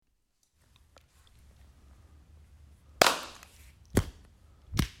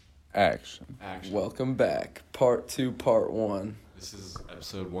Action. Welcome back. Part 2, part 1. This is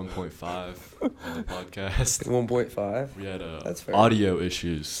episode 1.5 of the podcast. 1.5? We had That's fair. audio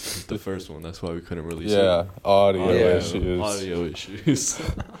issues with the first one. That's why we couldn't release it. Yeah, audio Yeah. issues. Audio issues.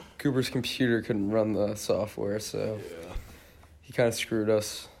 Cooper's computer couldn't run the software, so he kind of screwed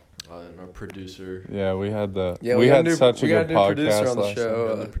us. And our producer. Yeah, we had the. Yeah, we had gotta do- such a we good gotta do producer podcast on the last show. time. We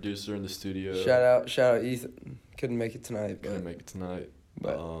got the producer in the studio. Shout out Ethan. Couldn't make it tonight, Couldn't but, make it tonight.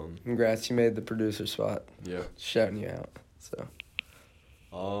 but congrats, you made the producer spot. Yeah. Shouting you out. So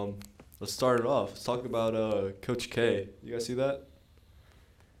Let's start it off. Let's talk about Coach K. You guys see that?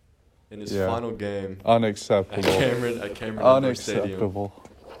 In his final game Unacceptable. at Cameron Indoor Stadium. Unacceptable.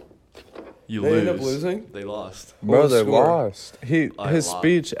 You They lose. ended up losing? They lost. Bro, was the they score? lost. His lost.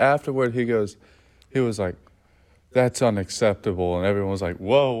 speech afterward, he was like, "That's unacceptable," and everyone was like,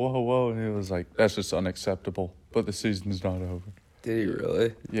 "Whoa, whoa, whoa," and he was like, "That's just unacceptable." But the season's not over. did he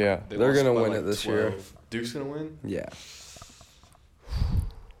really? Yeah. They They're lost gonna by, win it this year. 12. Duke's gonna win? Yeah.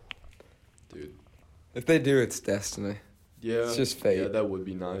 Dude. If they do, it's destiny. Yeah. It's just fate. Yeah, that would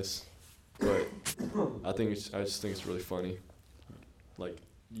be nice. But I just think it's really funny. Like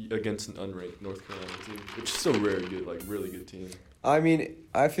against an unranked North Carolina team, which is so rare to get like really good team. I mean,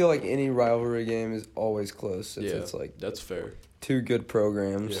 I feel like any rivalry game is always close. If Yeah, it's like that's fair. two good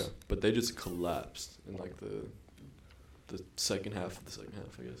programs. Yeah, but they just collapsed in like the second half of the second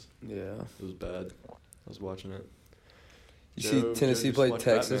half. I guess Yeah. it was bad. I was watching it. You Joe see Tennessee just played watched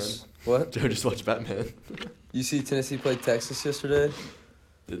Texas. What? Joe just watched Batman. You see Tennessee played Texas yesterday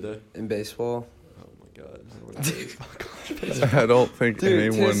Did they? in baseball? Oh my god. I don't think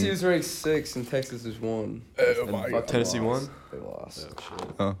Dude, Tennessee anyone. was ranked 6 and Texas was 1. Oh And my fucking God. Tennessee lost. won? They lost.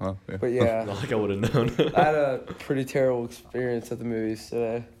 Oh shit. Yeah. But yeah, Not like I would have known. I had a pretty terrible experience at the movies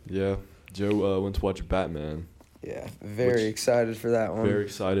today. Yeah, Joe went to watch Batman. Yeah, very Which- excited for that one. Very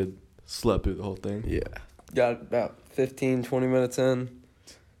excited. Slept through the whole thing. Yeah. Got about 15, 20 minutes in.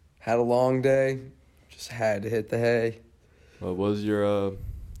 Had a long day. Just had to hit the hay. What was your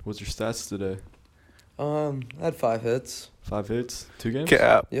stats today? I had 5 hits. 5 hits, 2 games.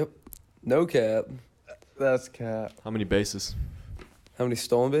 Cap. Yep. No cap. That's cap. How many bases? How many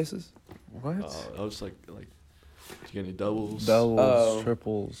stolen bases? What? I was like, did you get any doubles? Doubles, Oh.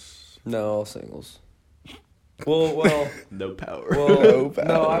 triples. No, all singles. Well, No power. well, power.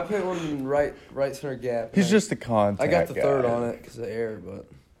 no, I put one right center gap. He's and just a contact I got the guy. third on it because of air, but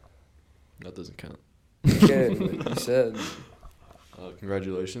That doesn't count. yeah, you said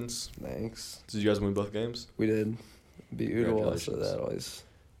Congratulations. thanks. Did you guys win both games? We did. Beat Udall, so Congratulations. that always.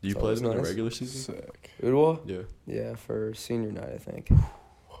 Do you That play was them in the nice. regular season? Sick. Udall? Yeah. Yeah, for senior night, I think.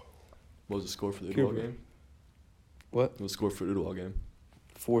 What was the score for the Cooper. Udall game? What? What was the score for the Udall game?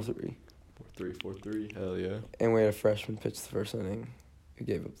 4-3. 4-3, 4-3. Hell yeah. And we had a freshman pitch the first inning who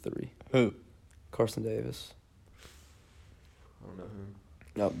gave up 3. Who? Carson Davis. I don't know him.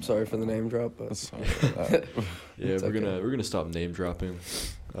 Nope, sorry for the name drop, but Sorry about that. Yeah, It's we're okay. gonna stop name dropping,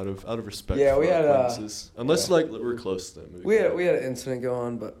 out of respect. Yeah, for we our had, acquaintances. Unless yeah. like we're close to them. we had an incident go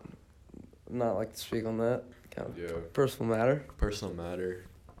on, but not like to speak on that. Kind of Yeah. personal matter. Personal matter.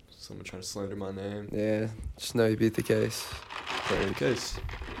 Someone trying to slander my name. Yeah, just know you beat the case. Very the case.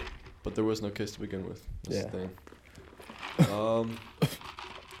 But there was no case to begin with. That's Yeah. the thing.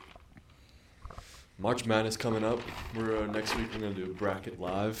 March Madness coming up. We're next week. We're gonna do a bracket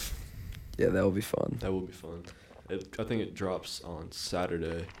live. Yeah, that will be fun. That will be fun. I think it drops on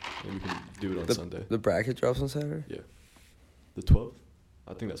Saturday, and we can do it on Sunday. The bracket drops on Saturday, The 12th.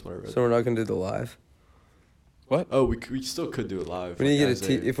 I think that's what I read. so we're not gonna do the live. Oh, we still could do it live. We need to like, get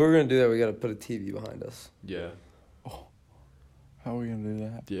a as If we're gonna do that, we gotta put a TV behind us. Yeah. How are we gonna do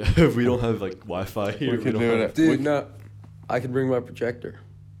that? Yeah. If we don't have like Wi-Fi here, We could don't do it have- at- Dude, We- no, I could bring my projector,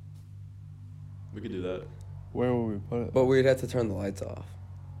 We could do that. Where will we put it? but we'd have to turn the lights off.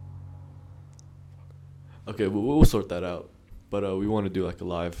 Okay, we'll sort that out. But we want to do like a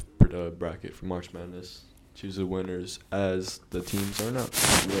live bracket for March Madness. Choose the winners as the teams are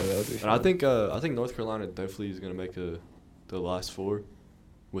announced. Yeah, that would be And fun. I think North Carolina definitely is gonna make the last 4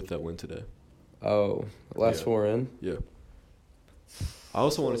 with that win today. Oh, last Yeah. 4 in. Yeah. I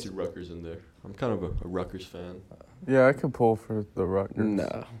also want to see Rutgers in there. I'm kind of a Rutgers fan. Yeah, I could pull for the Rutgers.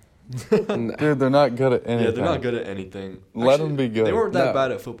 No. No. Dude, they're not good at anything. Yeah, they're not good at anything. Let them be good. They weren't that No.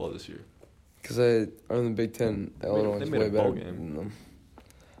 bad at football this year. Because they are in the Big Ten. They Illinois made is a way bowl better game. than them.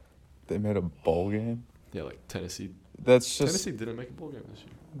 They made a bowl game. Yeah, like Tennessee. That's just. Tennessee didn't make a bowl game this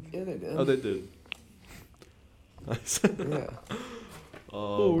year. Yeah, they did. Oh, they did. Nice. Yeah.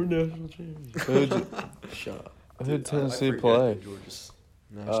 national champions. Who'd, Shut up. who'd Tennessee play? Georgia's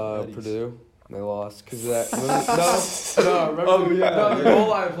national Eddies. Purdue. And they lost because of that. No, remember? Oh, yeah. No, the goal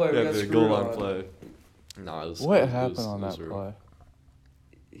line play. we Yeah, got the screwed goal line on. play. Nah, it was, What it was- happened it was- on it was that real. play?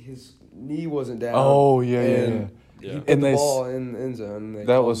 His knee wasn't down. Oh, yeah, and Yeah. He put And the they ball in the end zone. And they That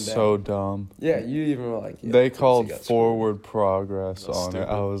called was him so down. dumb. Yeah, you even were like. Yeah, They of course he called got screwed. forward progress That's on it. stupid.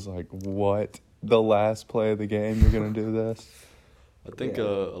 I was like, what? The last play of the game, you're going to do this? I think Yeah.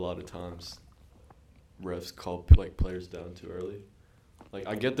 a lot of times refs call like players down too early. Like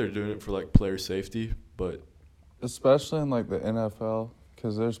I get they're doing it for like player safety, but Especially in like the NFL,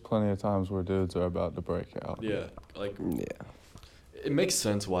 because there's plenty of times where dudes are about to break out. yeah, like Yeah. it makes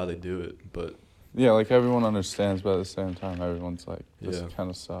sense why they do it, but Yeah, like everyone understands, but at the same time, everyone's like, this Yeah. kind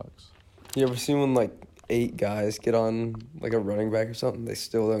of sucks. You ever seen when like 8 guys get on like a running back or something? They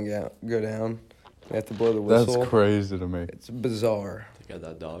still don't go down. They have to blow the whistle. That's crazy to me. It's bizarre. they got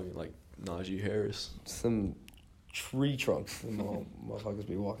that dog like Najee Harris. Some tree trunks the motherfuckers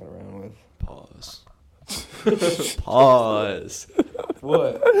be walking around with. Pause. Pause.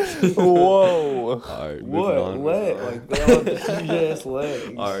 What? Whoa. All right, moving What? on. Leg? Like they all have huge ass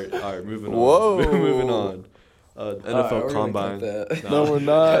legs. All right, moving on. Whoa. Moving on. Alright, NFL we're gonna Combine. cut that. No, we're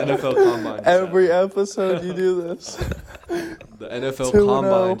not. NFL Combine. just Every happened. episode you do this. The NFL 2-0.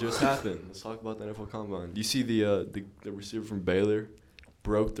 Combine just happened. Let's talk about the NFL Combine. Do you see the receiver from Baylor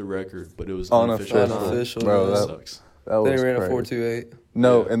broke the record, but it was unofficial. Unofficial. Unofficial, Bro, yeah. That that, sucks. that was Then he ran crazy. a 4.28.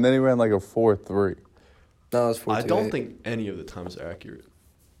 No, Yeah. and then he ran like a 4.3. No, it was 4.28. I don't think any of the times are accurate.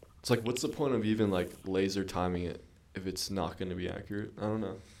 It's like, what's the point of even like laser timing it if it's not going to be accurate? I don't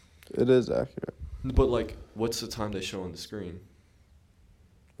know. It is accurate. But like, what's the time they show on the screen?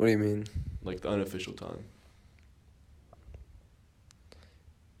 What do you mean? Like the unofficial time.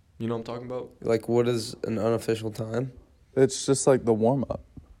 You know what I'm talking about? Like, what is an unofficial time? It's just like the warm up.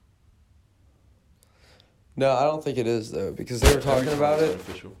 No, I don't think it is though, because they were talking about it.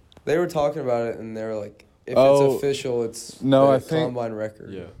 Unofficial. They were talking about it, and they were like, if Oh, it's official, it's no, the I think- combine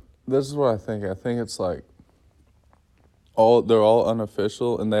record. Yeah. This is what I think. I think it's like they're all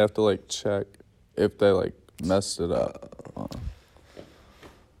unofficial, and they have to like check if they like messed it up.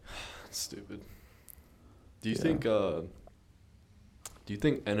 That's stupid. Do you Yeah.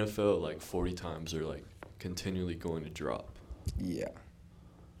 think NFL like 40 times are like continually going to drop? Yeah.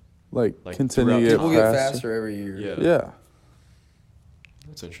 Like, Like, continue to throughout get People get faster. faster every year. Yeah. Yeah.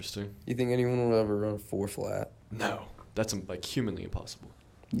 That's interesting. You think anyone will ever run 4 flat? No. That's like humanly impossible.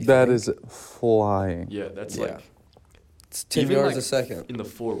 You That think? is flying. Yeah, that's Yeah. like It's 10 even, yards like, a second. in the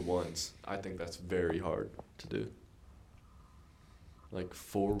 4.1s. I think that's very hard to do. Like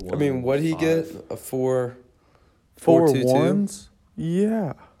 4.1. I mean, what'd he get? A 4. 4 4.22? ones?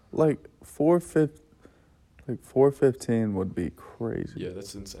 Yeah. Like 415 would be crazy. Yeah,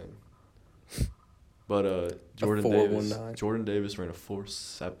 that's insane. But Jordan 4.19. Davis ran a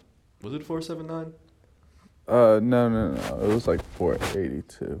 4.7. Was it 4.79? No. It was like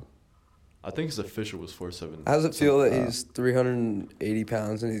 482. I think his official was 4.7. How does it feel that he's 380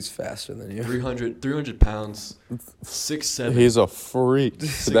 pounds and he's faster than you? 300 pounds, 6'7". He's a freak.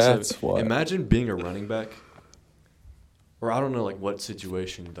 6'7". That's why. Imagine being a running back. Or I don't know like what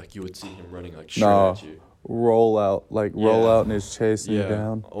situation like you would see him running like straight No. at you. Roll out Yeah. out and he's chasing you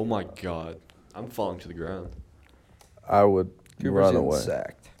down. Oh my god. I'm falling to the ground. I would Cooper's run getting away.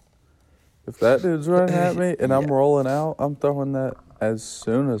 sacked. If that dude's running at me and I'm Yeah. rolling out, I'm throwing that as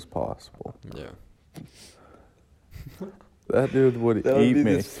soon as possible. Yeah. That dude would That would eat be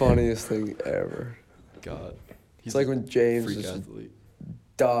me. the funniest thing ever. God. It's like when James freak was athlete.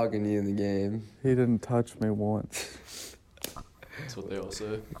 dogging you in the game. He didn't touch me once. That's what they all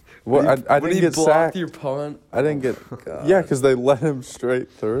say. What? I When didn't he get blocked sacked. your punt. I didn't get. God. Yeah, because they let him straight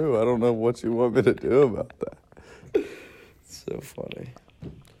through. I don't know what you want me to do about that. So funny.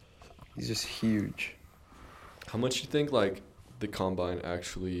 He's just huge. How much you think like the combine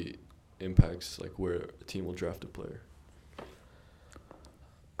actually impacts like where a team will draft a player?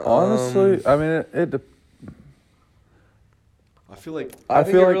 Honestly, I mean, it I feel like I I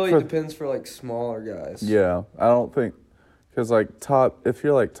think feel it like really for- depends for like smaller guys. yeah, I don't think, because like if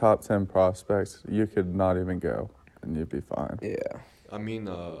you're like top 10 prospects, you could not even go and you'd be fine. Yeah. I mean,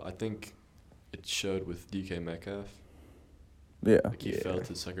 I think it showed with DK Metcalf. Yeah. Like he Yeah. fell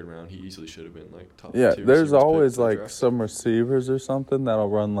to the second round. He easily should have been like top. Yeah, tier there's receivers picked always in the like draft. some receivers or something that'll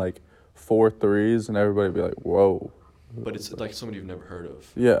run like 4 threes and everybody be like, whoa. But it's like somebody you've never heard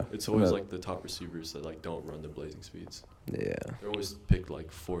of. Yeah. It's always and like the top receivers that like don't run the blazing speeds. Yeah. They're always picked like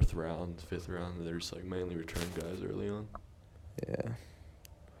 4th round, 5th round. And they're just like mainly return guys early on. Yeah.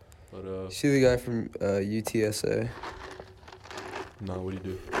 But You see the guy from UTSA? nah, what do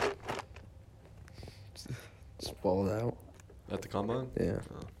you do Just balled out. at the combine? Yeah.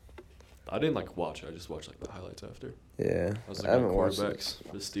 I didn't like watch it. I just watched like the highlights after. Yeah. I was I looking at haven't watched it.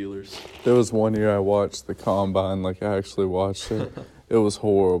 quarterbacks, the Steelers. There was one year I watched the combine, like I actually watched it. It was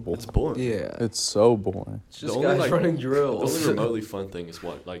horrible. It's boring. Yeah. It's so boring. It's just The only, guys like- running The drills. only remotely fun thing is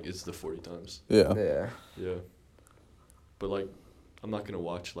is the 40 times. Yeah. Yeah. Yeah. But like, I'm not gonna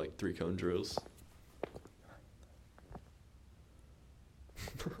watch like 3-cone drills.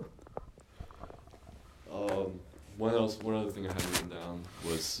 One other thing I had written down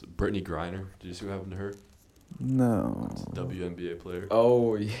was Brittany Griner. Did you see what happened to her? No. WNBA player.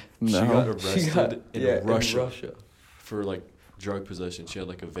 Oh, yeah. She No. got arrested in Russia In Russia. for like drug possession. She had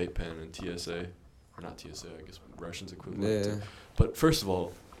like a vape pen and TSA, or not TSA, I guess Russian's equivalent. Yeah. But first of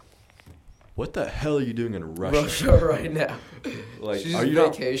all, what the hell are you doing in Russia? Russia right now. Like, She's are you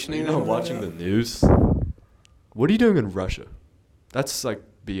not vacationing you're not right watching now? the news? What are you doing in Russia? That's like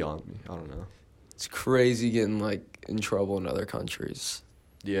beyond me. I don't know. It's crazy getting like in trouble in other countries.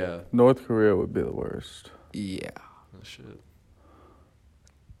 Yeah. North Korea would be the worst. Yeah. Oh, shit.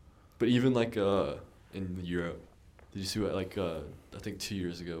 But even like in Europe, did you see what like I think 2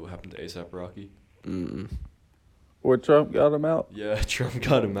 years ago what happened to ASAP Rocky? Where Trump got him out? Yeah, Trump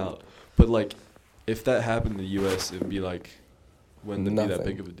got him out. But like, if that happened in the U.S., it'd be like, wouldn't it be that Nothing.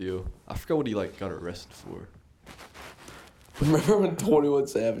 big of a deal? I forgot what he like got arrested for. Remember when 21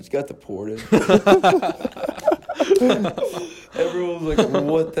 Savage got deported? Everyone was like,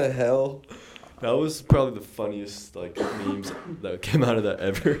 what the hell? That was probably the funniest like memes that came out of that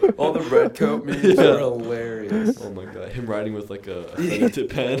ever. All the red coat memes Yeah. were hilarious. Oh my god, him writing with like a tip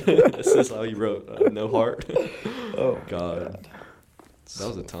pen. This is how he wrote no heart. Oh, God. That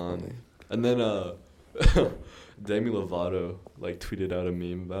was a So time. funny. And then Demi Lovato like tweeted out a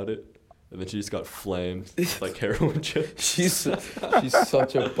meme about it, and then she just got flamed like heroin chips. She's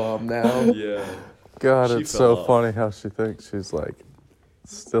such a bum now. Yeah. God, She it's fell so off. funny how she thinks she's like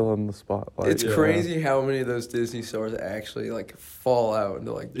still in the spotlight. It's Yeah. crazy how many of those Disney stars actually like fall out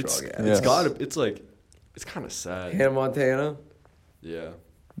into like It's drug Yeah. addicts. it's kind of sad. Hannah Montana. Yeah.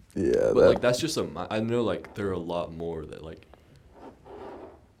 Yeah, But like that's just I know like there are a lot more that like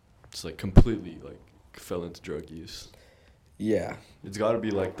just like completely like fell into drug use. Yeah. It's got to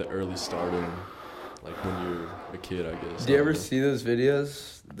be like the early stardom, like when you're a kid, I guess. Do you I don't ever know. see those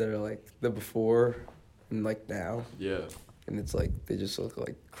videos that are like the before and like now? Yeah. And it's like they just look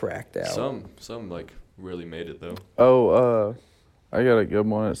like cracked out. Some like really made it though. Oh, I got a good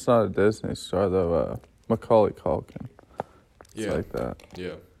one. It's not a Disney star though. Macaulay Culkin. It's Yeah. like that.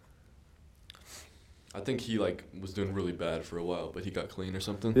 Yeah. I think he like was doing really bad for a while, but he got clean or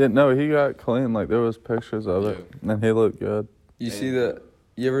something. Yeah, no, he got clean. Like there was pictures of it, and he looked good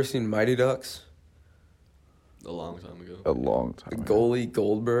You ever seen Mighty Ducks? A long time ago. a long The time. ago. goalie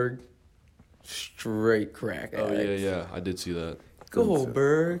Goldberg, straight crack Oh addict. yeah, I did see that.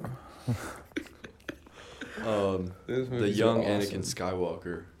 Goldberg. Those The movies young are Anakin awesome.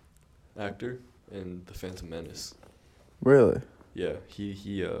 Skywalker actor in The Phantom Menace. Really? Yeah,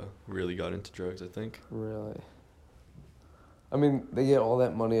 he really got into drugs, I think. Really? I mean, they get all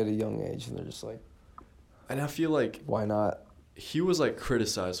that money at a young age, and they're just like, And I feel like why not? he was like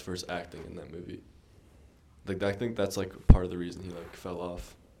criticized for his acting in that movie. Like I think that's like part of the reason he like fell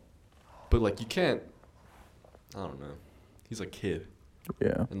off. But like you can't. I don't know. He's a kid,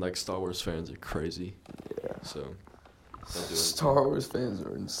 Yeah. and like Star Wars fans are crazy. Yeah. So. don't do it. Star Wars fans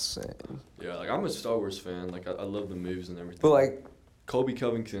are insane. Yeah, like I'm a Star Wars fan. Like I love the movies and everything. But like, Colby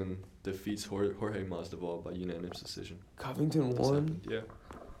Covington defeats Jorge Masvidal by unanimous decision. Covington This won? happened. Yeah.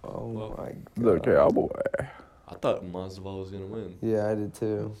 Oh Well, my The god. cowboy. I thought Masvidal was gonna win. Yeah, I did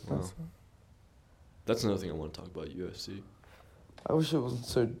too. Wow. That's another thing I want to talk about UFC. I wish it wasn't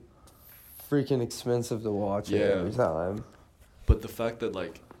so freaking expensive to watch it Yeah. every time. But the fact that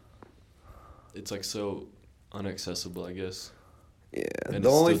like it's like so unaccessible, I guess. Yeah, And the it's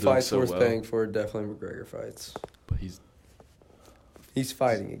only still doing fights so worth well. paying for are definitely McGregor fights. But he's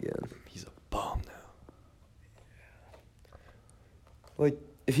Fighting again. a bum now. Like,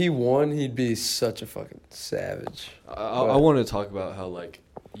 if he won, he'd be such a fucking savage. I want to talk about how like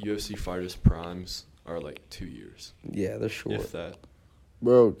UFC fighters' primes are like 2 years, Yeah, they're short. if that.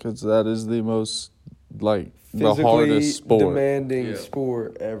 Bro, because that is the most, like, the Physically hardest sport. demanding Yeah.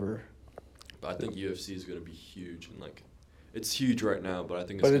 sport ever. But I think UFC is gonna be huge, and like it's huge right now, but I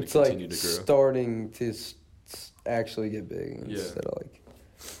think it's But gonna it's continue like to grow. starting to actually get big Yeah. instead of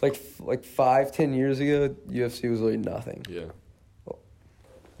like 5-10 years ago, UFC was like nothing. Yeah. Well,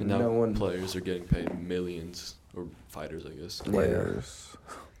 And now no one- players are getting paid millions, or fighters, I guess. Players.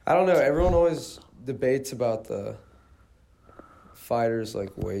 I don't know. Everyone always debates about the fighters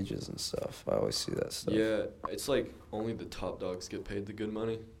like wages and stuff. I always see that stuff. Yeah, it's like only the top dogs get paid the good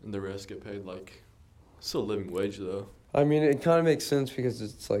money, and the rest get paid like still living wage though. I mean, it kind of makes sense because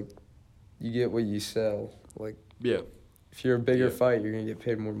it's like you get what you sell. Like, Yeah, if you're a bigger Yeah. fight, you're gonna get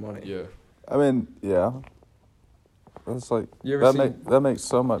paid more money. yeah. I mean, yeah. That's like You ever that makes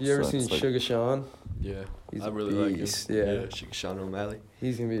so much You ever sense. seen like, Sugar Sean? Yeah, He's I a really beast, like him. yeah. Yeah, Sean O'Malley.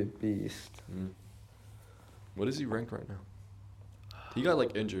 He's gonna be a beast. What is he ranked right now? He got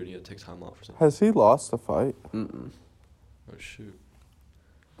like injured. He had to take time off or something. has he lost a fight? Mm-mm. Oh shoot.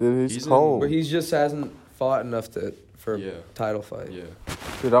 Dude, he's He's in- cold. But he just hasn't fought enough for Yeah. a title fight. Yeah.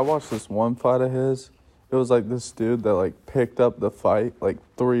 Dude, I watched this one fight of his. It was like this dude that like picked up the fight like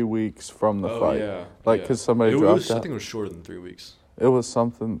 3 weeks from the fight. Yeah. Like, yeah. 'cause somebody it dropped was, I out. think it was shorter than 3 weeks. It was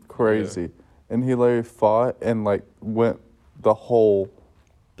something crazy. And he literally fought and like went the whole,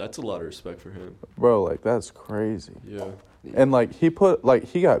 That's a lot of respect for him. bro, like that's crazy. Yeah. And like he got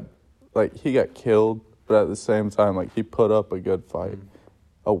killed, but at the same time like he put up a good fight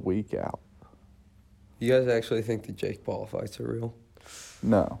a week out. You guys actually think the Jake Paul fights are real?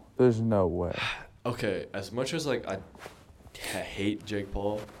 No, there's no way. Okay, as much as like I hate Jake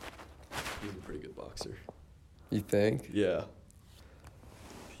Paul, he's a pretty good boxer. You think? Yeah.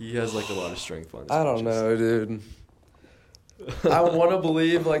 He has like a lot of strength on his I don't punches. know, dude. I want to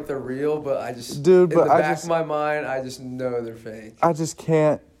believe like they're real, but I just Dude, in but the I back just- of my mind, I just know they're fake. I just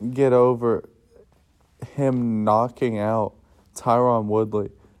can't get over him knocking out Tyron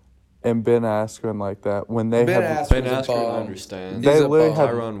Woodley and Ben Askren like that when they Ben have Askren- Ben He's a Askren, I bum. understand. They He's a literally bum.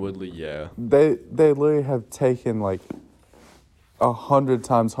 have Tyron Woodley, yeah. they literally have taken like 100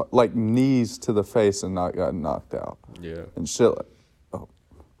 times like knees to the face and not gotten knocked out Yeah. and shit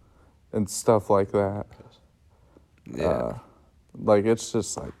and stuff like that. Yeah. Like it's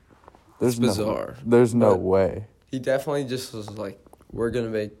just like there's It's bizarre. There's no But- way. He definitely just was like, we're gonna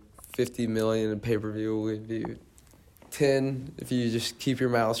make $50 million in pay-per-view. We'll give you 10 if you just keep your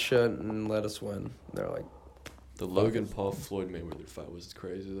mouth shut and let us win. And they're like, The Logan Paul Floyd Mayweather fight was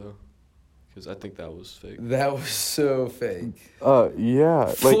crazy though, because I think that was fake. that was so fake. Yeah,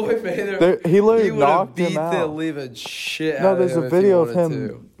 like Floyd Mayweather, he literally he would have knocked beat him the out. living shit No, out of there's him a if he video of wanted him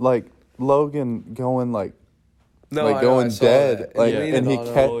to. like Logan going like No, like I know, going I saw dead, that. like, leaned and he on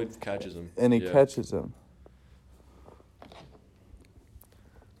him. kept- Floyd catches him. and he Yeah. catches him.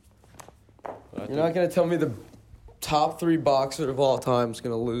 I You're not gonna tell me the top 3 boxer of all time is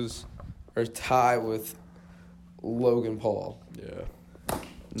gonna lose or tie with Logan Paul. Yeah.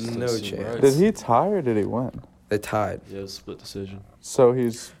 No Doesn't seem chance. right. Did he tie or did he win? They tied. Yeah, it was a split decision. So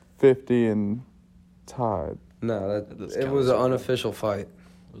he's 50 and tied. No, That doesn't it count was as an a- unofficial fight.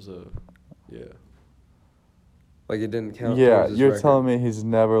 It was a, yeah. Like it didn't count. Yeah, towards his you're record. telling me he's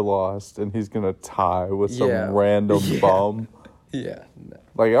never lost and he's gonna tie with some Yeah. random Yeah. bum. Yeah. No.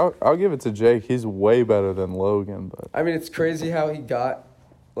 Like I'll give it to Jake. He's way better than Logan, but I mean, it's crazy how he got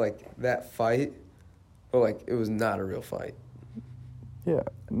like that fight, but like it was not a real fight. yeah,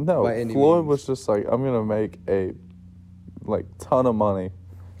 no. By any Floyd means. was just like, I'm gonna make a like ton of money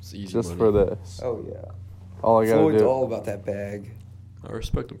It's easy just money. for this. Oh yeah. All I gotta Floyd's do. all about that bag. I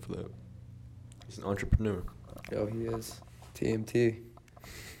respect him for that. He's an entrepreneur. Oh, he is. TMT.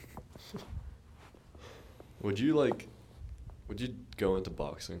 Would you go into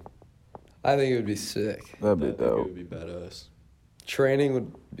boxing? I think it would be sick. That'd be I think dope. It would be badass. Training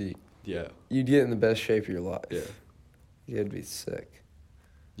would be. Yeah. You'd get in the best shape of your life. Yeah. It'd be sick.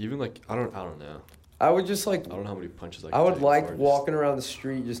 Even like I don't know. I would just like. I don't know how many punches I would take like before I walking around the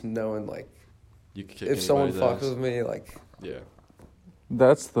street just knowing like You could kick if someone anybody's fucks ass. with me, like Yeah.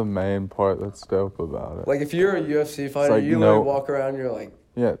 That's the main part that's dope about it. if you're a UFC fighter, like you no- literally walk around, you're like,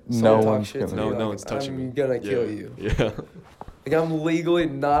 yeah, no someone talk one's shit to gonna. me, No like, one's touching me. I'm gonna Yeah. kill you. Yeah. Like I'm legally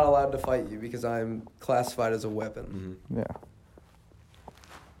not allowed to fight you because I'm classified as a weapon. hmm Yeah.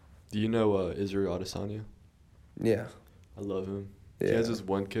 Do you know Israel Adesanya? Yeah. I love him. Yeah. He has this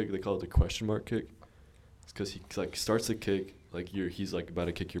one kick. They call it the question mark kick. It's because he like starts the kick like he's like about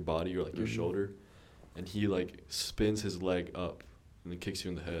to kick your body or like your Mhm. shoulder, and he like spins his leg up and then kicks you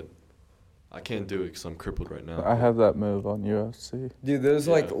in the head. I can't do it because I'm crippled right now. I have that move on UFC. Dude, those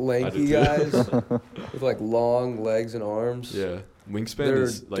Yeah, like I lanky do too. guys with like long legs and arms. Yeah, wingspan They're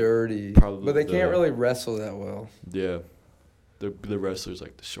is like dirty. probably But they can't the- really wrestle that well. yeah. The wrestlers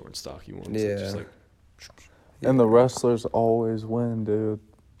like the short and stocky ones. Yeah. Just like And the wrestlers always win, dude.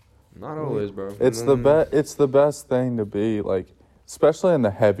 not always, bro. It's the Mm. It's the best thing to be like, especially in the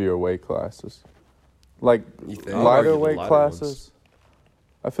heavier weight classes, like You think? I'll argue lighter the weight lighter classes. ones.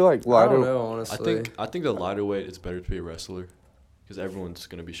 I feel like I lighter. don't know, honestly. I think the lighter weight it's better to be a wrestler because everyone's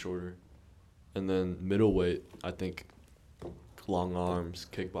gonna be shorter, and then middleweight I think long arms,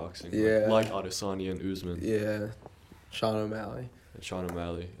 kickboxing. Yeah. Like Adesanya and Usman Yeah. Sean O'Malley. and Sean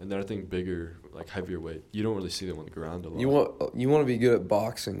O'Malley. And then I think bigger, like heavier weight. You don't really see them on the ground a lot. You want to be good at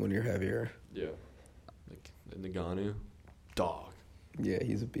boxing when you're heavier. Yeah. Like Ngannou. Dog. Yeah,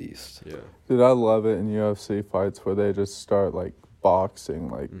 he's a beast. Yeah. Dude, I love it in UFC fights where they just start like boxing.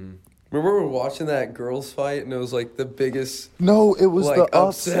 Like, Mm-hmm. Remember we were watching that girls fight and it was like the biggest no, it was like the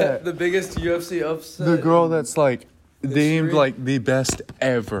upset. the biggest UFC upset. The girl that's like deemed History? like the best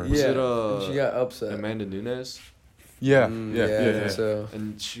ever. Yeah, it, and she got upset. Amanda Nunes? Yeah, Yeah, I yeah. think so.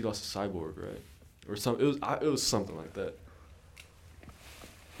 And she lost to Cyborg, right? Or some. It was something like that.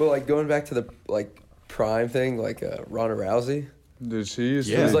 But like going back to the like prime thing, like Ronda Rousey, Dude, she used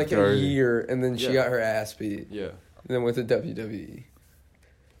Yeah. it to was be like a dirty. year, and then she Yeah. got her ass beat, Yeah. and then went to WWE,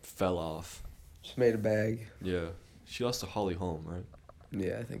 Fell off. just made a bag. Yeah. She lost to Holly Holm, right?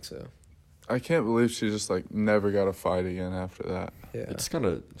 Yeah, I think so. I can't believe she just like never got a fight again after that. Yeah, It's kind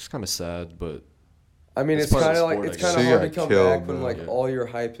of sad, but I mean, it's it's part of kind the of like sport, it's I guess. kind of She hard to got come killed, back when though. like Yeah. all your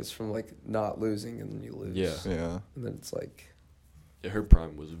hype is from like not losing and then you lose. Yeah. Yeah. and then it's like her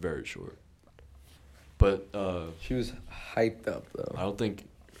prime was very short. But she was hyped up I though. don't think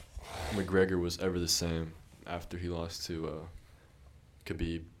McGregor was ever the same after he lost to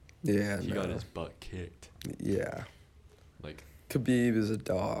Khabib. Yeah, He no. got his butt kicked. Yeah, Like, Khabib is a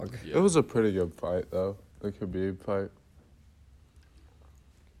dog. yeah. It was a pretty good fight though. The Khabib fight.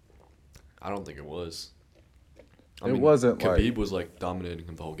 I don't think it was. It wasn't Khabib like- was like dominating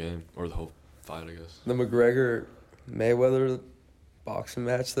him the whole game or the whole fight, I guess. The McGregor Mayweather boxing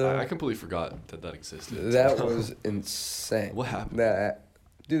match though. I completely forgot that existed. That was insane. What happened?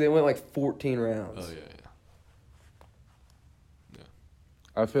 Dude, they went like 14 rounds. Oh yeah.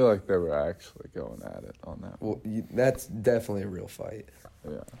 I feel like they were actually going at it on that. Well, that's definitely a real fight.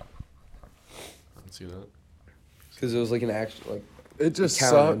 Yeah. I can see that. Because it was like an actual, like, It just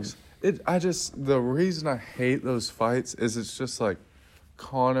counted. sucks. The reason I hate those fights is it's just like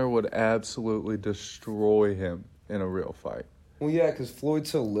Connor would absolutely destroy him in a real fight. well, yeah, because Floyd's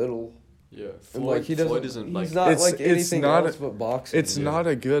so little. Yeah, And like, he doesn't, Floyd isn't he's like. not It's- like it's anything not else a- but boxing. It's Yeah. not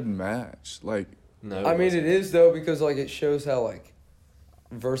a good match. Like, No, I mean, wasn't. it is, though, because, like, it shows how, like,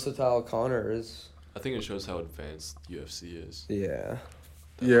 versatile Connor is. I think it shows how advanced UFC is. Yeah.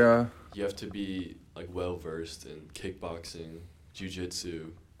 yeah. You have to be like well versed in kickboxing,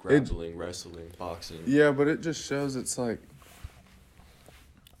 jiu-jitsu, grappling, wrestling, boxing. Yeah, but it just shows it's like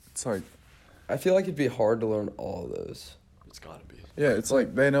I feel like it'd be hard to learn all of those. It's gotta be. yeah, it's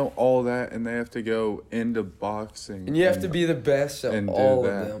like they know all that and they have to go into boxing. And you have to be the best at and do all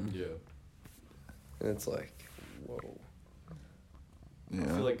of that. them. Yeah. And it's like, whoa. Yeah. I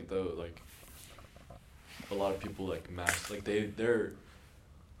feel like though, like a lot of people like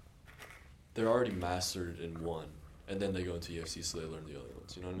they're already mastered in one, and then they go into UFC, so they learn the other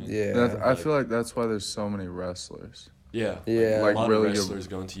ones. You know what I mean? Yeah. I feel like that's why there's so many wrestlers. Yeah. Yeah. Like, a lot Like, really of good- wrestlers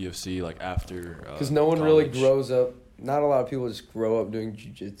go into UFC like after. Because no one really college. grows up. Not a lot of people just grow up doing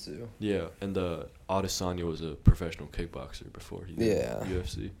jiu-jitsu. Yeah, and Adesanya was a professional kickboxer before he did Yeah.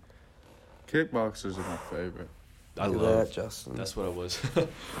 UFC. Kickboxers are my favorite. I Look at love. that, Justin. That's what I was.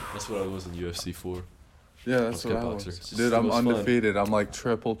 That's what I was in UFC for. Yeah, that's I'm a what I kickboxer. was. It's just- Dude, it I'm was fun. undefeated. I'm like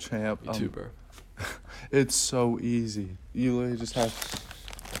triple champ. Me too, bro. It's so easy. You literally just have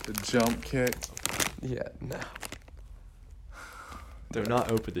the jump kick. Yeah, no. They're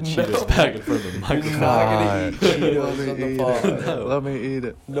not open to Cheetos back in front of the You're microphone. not gonna eat Let Cheetos me on the eat pod. it. No. Let me eat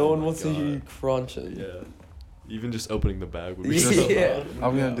it. No Oh one my wants to hear you God. crunching. Yeah. Even just opening the bag would be Yeah. so loud.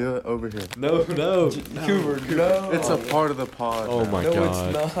 I'm gonna do it over here. No, no. Cooper, no. It's a part of the pod. Oh now. my No,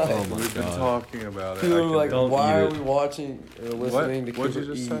 god. it's not. Oh my We've been god. talking about it. I Cooper, can like, do it. Don't why eat are it. we watching or listening to What'd Cooper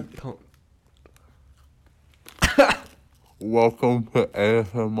you just eat? say? Don't- Welcome to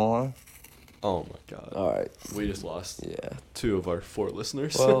ASMR. Oh my god. All right. We just lost Yeah. 2 of our 4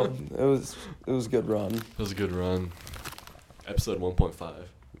 listeners. Well, it was a good run. It was a good run. Episode 1.5.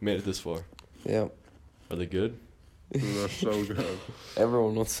 We made it this far. Yeah. Are they good? Dude, that's so good.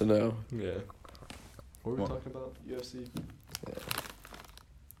 Everyone wants to know. Yeah. What were we What? talking about? UFC?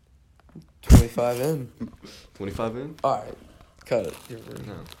 25 in. 25 in? All right. Cut it.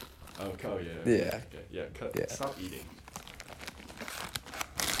 No. Oh, yeah. Yeah. Okay. Yeah, cut. Yeah. Stop eating.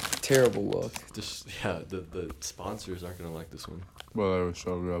 Terrible look. Just, yeah, the sponsors aren't going to like this one. Well, it was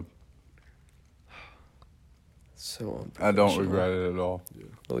so good. So I don't unprofessional. regret it at all. Yeah.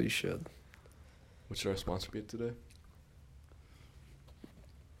 Well, you should. What should our sponsor be today?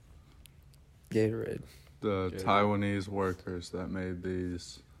 Gatorade. The Okay. Taiwanese workers that made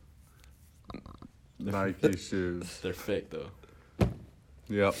these Nike shoes. They're fake, though.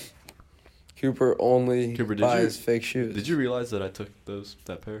 Yep. Cooper only Cooper, buys fake shoes. Did you realize that I took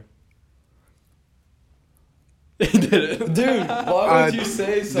that pair? He didn't. Dude, why would you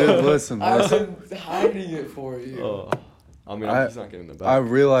say something? Dude, listen. I've been hiding it for you. I mean, he's not getting the back. I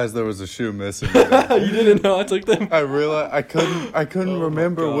realized there was a shoe missing. You didn't know I took them? I realized I couldn't Oh my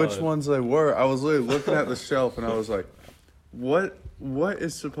remember which God. ones they were. I was literally looking at the shelf and I was like, what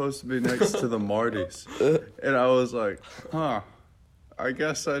is supposed to be next to the Martys? And I was like, I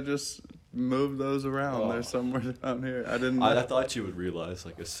guess I just moved those around. They're somewhere down here. I didn't know. I thought you would realize.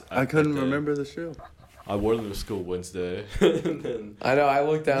 I couldn't remember the shoe. I wore them to school Wednesday. And then I know, I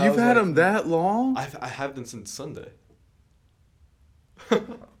looked down. You've had them that long? I have them since Sunday.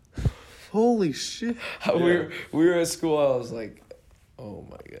 Holy shit. We were at school, I was like, oh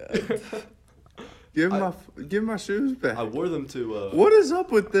my God. Give my shoes back. I wore them to... What is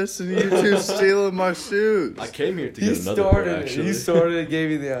up with this and you two stealing my shoes? I came here to He get another started pair, it. actually. He started it, gave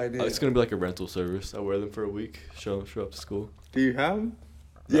you the idea. It's going to be like a rental service. I wear them for a week, show up to school. Do you have them?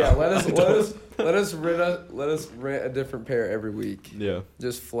 Yeah, let us rent a different pair every week. Yeah.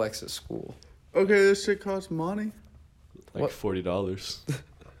 Just flex at school. Okay, this shit costs money. Like What? $40.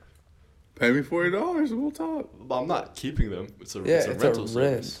 Pay me $40 and we'll talk. But I'm not keeping them. It's a Yeah, rental it's a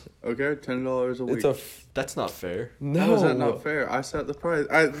service. Okay, $10 a week. That's not fair. No. How is that not fair? I set the price.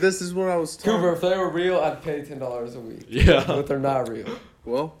 This is what I was talking. Cooper, if they were real, I'd pay $10 a week. Yeah. But they're not real.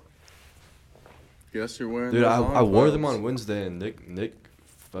 Well, guess you're wearing. Dude, those I wore them gloves. on Wednesday, and Nick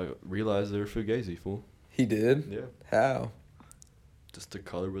realized they were fugazi, fool. He did? Yeah. How? Just the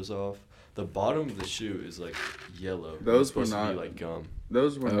color was off. The bottom of the shoe is like yellow. Those It's supposed were to not- be like gum.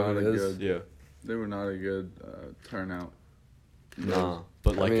 Those were Oh, not it a is? good. Yeah. They were not a good turnout. Nah.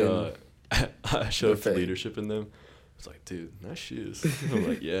 But I like mean, I showed up to fake. leadership in them. It's like, dude, nice shoes. I'm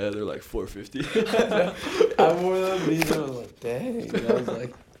like, yeah, they're like $450. I wore them and I was like, dang. And I was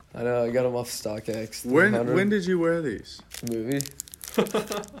like, I know, I got them off StockX. When did you wear these? Movie?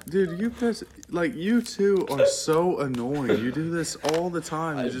 Dude, you two are so annoying. You do this all the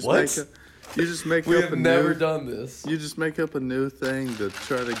time. You just What? make We up have a never new. done this. You just make up a new thing to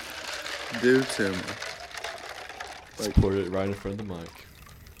try to do to me. Like, poured it right in front of the mic.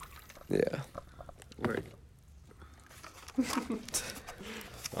 Yeah. Wait.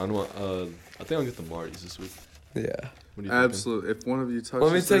 I don't want. I think I'll get the Martys this week. Yeah. What do you Absolutely. If one of you touches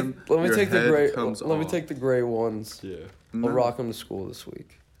Let me them, your take the head gray. comes Let me off. take the gray ones. Think? Yeah. No, I'll rock them to school this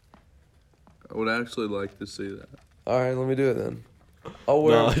week. I would actually like to see that. All right, let me do it then. I'll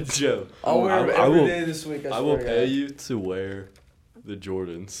wear. No, 'em- Joe. I'll wear them I every will- day this week. I will swear to pay God. you to wear the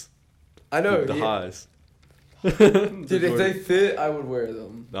Jordans. I know. The yeah. highs. Dude, if they fit, I would wear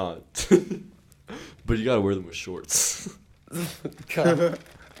them. Nah. But you gotta wear them with shorts. God.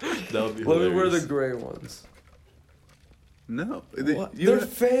 That would be Let me wear the hilarious. gray ones. No, What? They're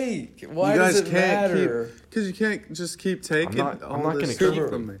fake. Why you guys does it can't matter? Because you can't just keep taking I'm not all gonna this keep stuff them.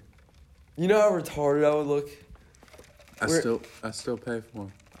 from me. You know how retarded I would look? I We're- still pay for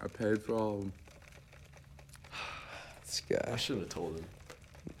them. I paid for all of them. This I guy. shouldn't have told him.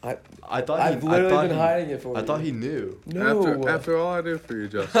 I- I thought I've he, I literally thought been he, hiding it for I you. thought he knew. No. After all I do for you,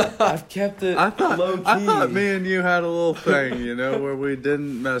 Justin. I've kept it I low key. thought me and you had a little thing, where we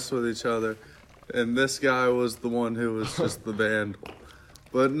didn't mess with each other, and this guy was the one who was just the vandal.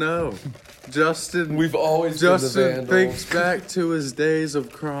 But no, Justin. We've always Justin been the vandals. thinks back to his days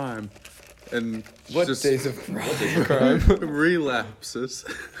of crime, and What just days of crime? relapses.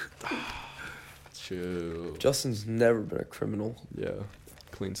 Chill. Justin's never been a criminal. Yeah.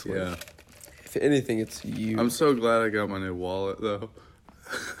 Clean slate. Yeah, If anything, it's you. I'm so glad I got my new wallet though.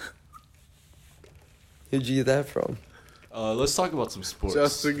 Who'd you get that from? Let's talk about some sports.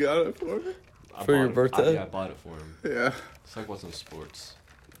 Justin got it for me. I for your bought it- birthday? I bought it for him. Yeah. Let's talk about some sports.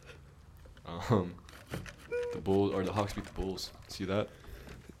 The Bulls or the Hawks beat the Bulls. See that?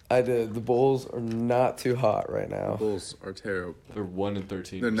 I did. The Bulls are not too hot right now. Bulls are terrible. They're 1-13.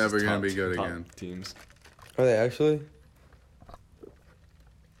 They're versus never gonna top- be good top again. Teams. Are they actually?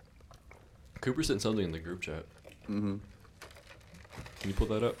 Cooper sent something in the group chat. Mm-hmm. Can you pull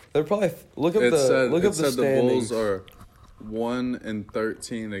that up? They're probably. Look up It the said, look it up the said the standings. Bulls are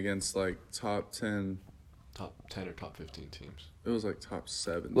 1-13 against like top 10. Top 10 or top 15 teams. It was like top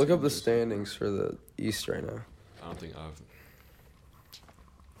 7. Look up the teams or something. standings for the East right now. I don't think I've.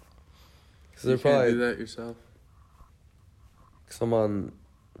 Because You they're can't probably. do that yourself. Cause I'm on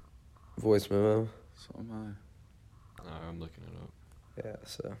voice memo. So am I. I'm looking it up. Yeah.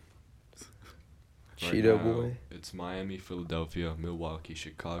 So. Right Cheeto now, boy. It's Miami, Philadelphia, Milwaukee,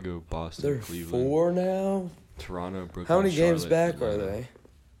 Chicago, Boston, They're Cleveland, 4 now. Toronto, Brooklyn. How many games Charlotte, back are Atlanta.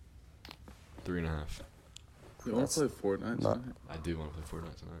 they? 3.5. You want to play Fortnite not- tonight? I do want to play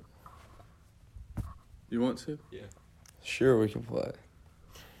Fortnite tonight. You want to? Yeah. Sure, we can play.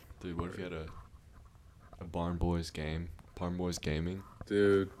 Dude, what if you had a Barn Boys game? Barn Boys gaming?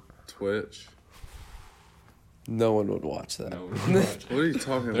 Dude, Twitch. No one would watch that. No. one would watch What are you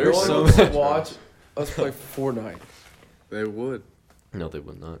talking about? There's no so one would much watch us play Fortnite. They would. No, they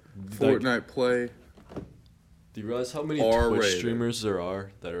would not. Fortnite play. Do you realize how many R-rated. Twitch streamers there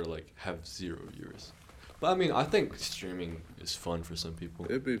are that are like have 0 viewers? But I mean, I think streaming is fun for some people.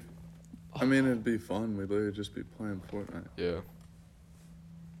 It'd be fun. We'd literally just be playing Fortnite. Yeah.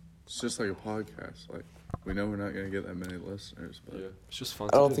 It's just like a podcast. Like, we know we're not going to get that many listeners, but Yeah. It's just fun.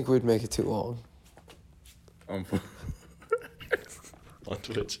 I don't think we'd make it too long. on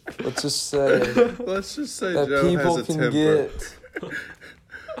Twitch. Let's just say Let's just say that Joe people has a can temper. get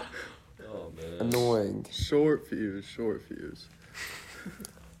Oh man. annoying. Short fuse.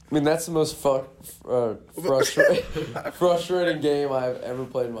 I mean, that's the most frustrating game I've ever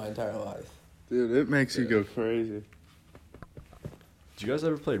played in my entire life. Dude, it makes you go crazy. Did you guys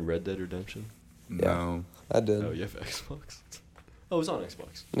ever play Red Dead Redemption? No. I did. Oh, you have Xbox? Oh, it's on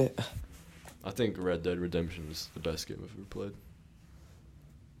Xbox. Yeah. I think Red Dead Redemption is the best game I've ever played.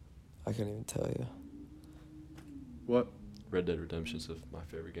 I can't even tell you. What? Red Dead Redemption is my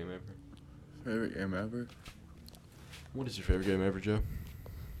favorite game ever. Favorite game ever? What is your favorite game ever, Joe?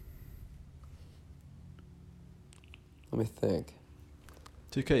 Let me think.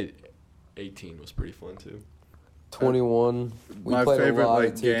 2K18 was pretty fun too. 21. We My played favorite, a lot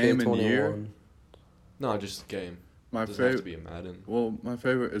like, of game and 2K21. year? No, just game. My Doesn't have to favorite. be a Madden. Well, my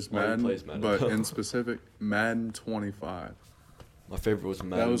favorite is Well, he Madden, plays Madden. but in specific, Madden 25. My favorite was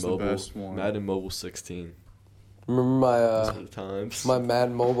Madden was the Mobile. best one. Madden Mobile 16. Remember Those were the times. my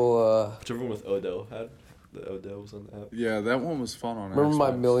Madden Mobile, Whichever one with Odell had. The Odell was on the app. Yeah, that one was fun on remember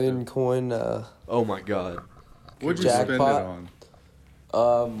my Xbox, million too. coin, Oh my god. What'd you spend it Jackpot?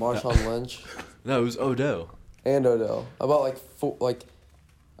 on? Marshawn Lynch No, it was Odell. and Odell. I bought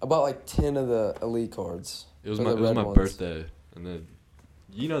like 10 of the elite cards. It was Or my the red ones. birthday, and then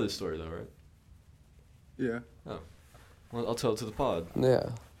you know this story though, right? Yeah. Well, I'll tell it to the pod.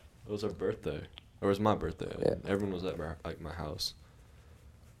 Yeah. It was our birthday, or it was my birthday. Yeah. And everyone was at my house,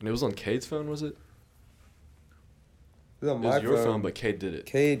 and it was on Cade's phone. Was it? It was on It was your phone, but Cade did it.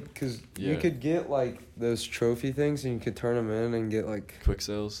 Cade, because you Yeah. could get like those trophy things and you could turn them in and get like, Quick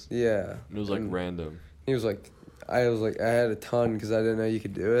sales. yeah. And it was like And random. He was like, I had a ton because I didn't know you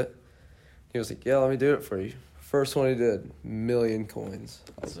could do it. He was like, yeah, let me do it for you. First one he did, million coins.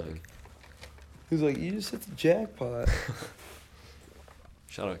 I was like, he was like, you just hit the jackpot.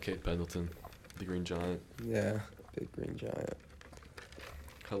 Shout out Kate Pendleton, the Green Giant. Yeah, big green giant.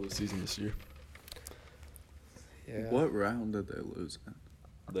 Hell of a season this year. Yeah. What round did they lose in?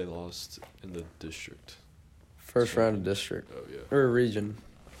 They lost in the district. First round of district Oh yeah. or region.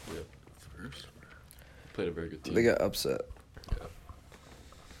 First. Played a very good team. They got upset.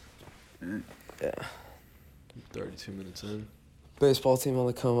 Yeah. Yeah. 32 minutes in. Baseball team on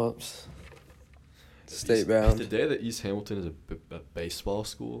the come ups. State bound. Today that East Hamilton is a baseball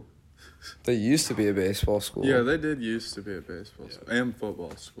school. They used to be a baseball school. Yeah, they did used to be a baseball Yeah. school and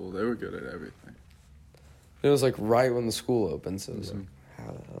football school. They were good at everything. It was like right when the school opened, so it was Mhm. like,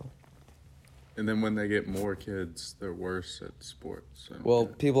 how the hell? And then when they get more kids, they're worse at sports. And Well,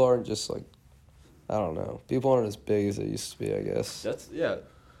 people aren't just like, I don't know. People aren't as big as they used to be, I guess. That's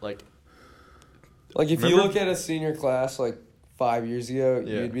like Like if you Remember- look at a senior class like 5 years ago,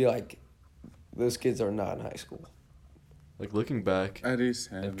 Yeah. you'd be like, those kids are not in high school. looking back at East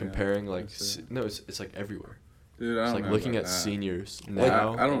Ham, and comparing yeah, like that's it. no, it's like everywhere. Dude, I It's don't like know looking about at that. seniors Like,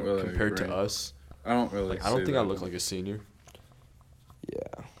 now I don't really compared agree. to us. I don't really. Like I don't see think I that. look like a senior.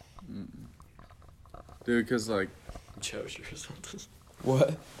 Yeah. Dude, cause like Josh or something.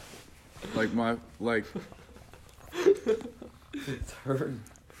 What? like It's hurt.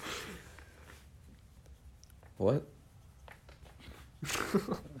 What?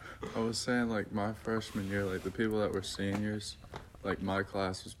 I was saying, like my freshman year, like the people that were seniors, like my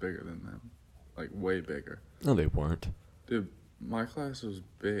class was bigger than them, like way bigger. No, they weren't. Dude, my class was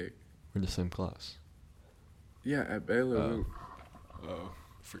big. We're in the same class. Yeah, at Baylor. Oh. Oh,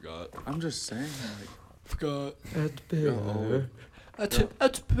 forgot. I'm just saying, like. Forgot. At Baylor.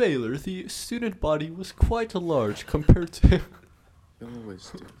 At Baylor, the student body was quite large compared to You always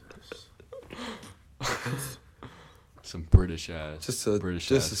do this. some British ass. Just a British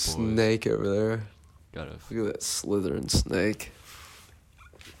just a ass boys. snake over there. Gotta. Look at that slithering snake.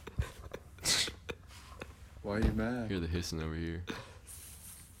 Why are you mad? Hear the hissing over here.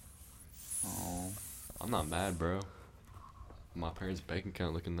 Oh. I'm not mad, bro. My parents' bank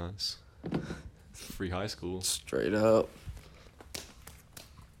account looking nice. Free high school. Straight up.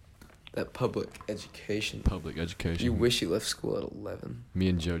 That public education. Public education. You wish you left school at 11. Me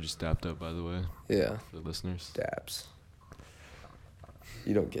and Joe just dapped up, by the way, Yeah. for the listeners. Daps.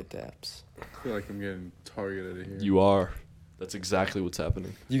 You don't get daps. I feel like I'm getting targeted here. You are. That's exactly what's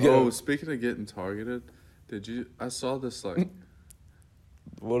happening. You get. Oh, speaking of getting targeted, I saw this like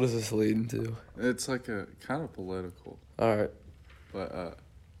What is this leading to? it's like a kind of political, All right. but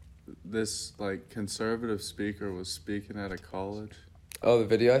this like conservative speaker was speaking at a college. Oh, the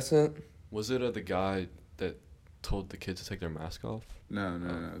video I sent. Was it the guy that told the kids to take their mask off? No.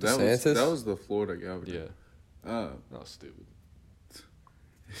 DeSantis? That was the Florida governor. Yeah. Oh. That was stupid.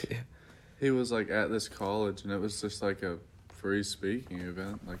 Yeah. He was like at this college, and it was just like a free speaking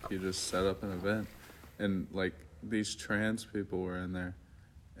event. Like he just set up an event, and like these trans people were in there,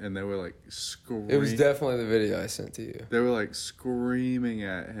 and they were like screaming. It was definitely the video I sent to you. They were like screaming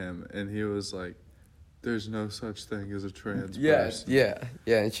at him, and he was like, "There's no such thing as a trans person." Yeah.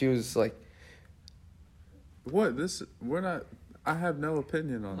 And she was like, What this? We're not. I have no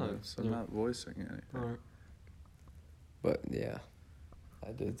opinion on Oh, this. I'm yeah. not voicing anything. Alright. but yeah,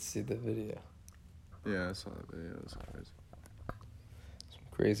 I did see the video. Yeah, I saw the video. It was crazy. Some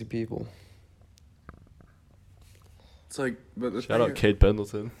crazy people. It's like, but the Shout thing out Cade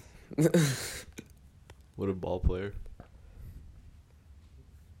Pendleton. What a ball player.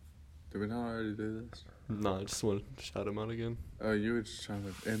 Did we not already do this? No, I just want to shout him out again. Oh, you were just trying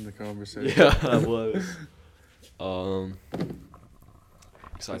to end the conversation. Yeah, I was.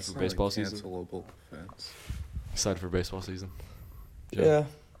 Excited That's for not baseball a season. cancelable offense. Excited for baseball season. Yeah,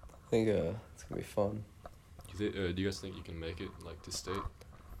 I think it's gonna be fun. Do you guys think you can make it like to state?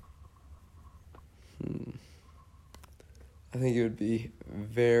 I think it would be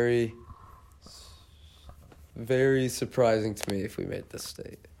very, very surprising to me if we made this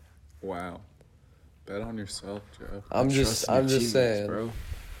state. Wow. Bet on yourself, Joe. I'm just saying. bro.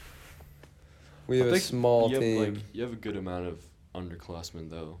 We have I a think small you have, team. Like, you have a good amount of underclassmen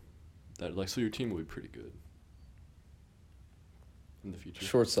though, that like so your team will be pretty good in the future.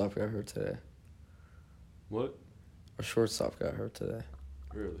 Shortstop got hurt today. What? Our shortstop got hurt today.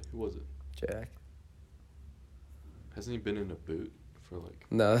 Really? Who was it? Jack. Hasn't he been in a boot for like?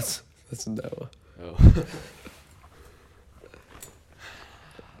 No, that's Noah. Oh.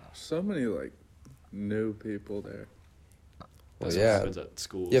 So many like new people there. Well, That's yeah. what happens at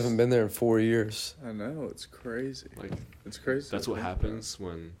schools. You haven't been there in 4 years. I know, it's crazy. Like It's crazy. that's to what think happens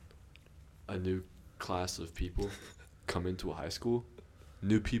when a new class of people come into a high school.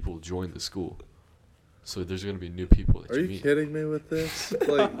 New people join the school, so there's gonna be new people that about. Are you you meet. kidding me with this?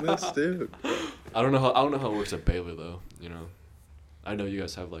 Like this dude. I don't know how it works at Baylor though. You know, I know you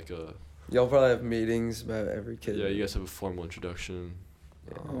guys have like a Y'all probably have meetings about every kid. yeah. You guys have a formal introduction.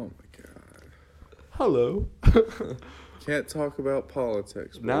 Oh my god. Hello. Can't talk about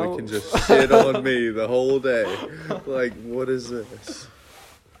politics, but Now- we can just shit on me the whole day. Like, what is this?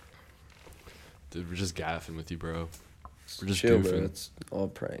 Dude, we're just gaffing with you, bro. We're just Chill, goofing. bro. It's all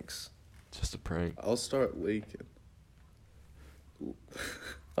pranks. Just a prank. I'll start leaking. All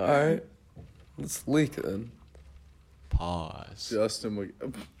right. Let's leak then. Pause.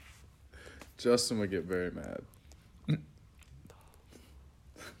 Justin would get very mad.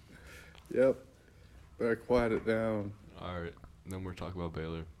 Yep. Better quiet it down. All right. Then we're talking about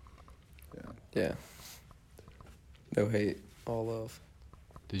Baylor. Yeah. No hate, all love.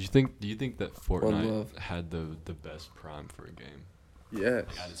 Do you think that One Fortnite love. had the best prime for a game? Yes.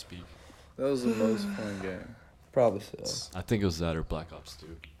 Like, at its peak. That was the most fun game. Probably so. I think it was that or Black Ops 2.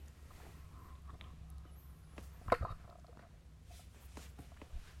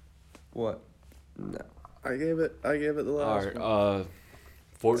 What? No. I gave it the last one. Alright,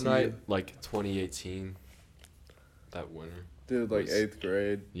 Fortnite, you. like 2018, that winter. Dude, like was- 8th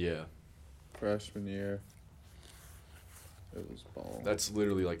grade, Yeah, freshman year. It was bomb. that's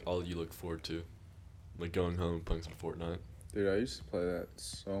literally like all you look forward to, like going home and playing some Fortnite, Dude, I used to play that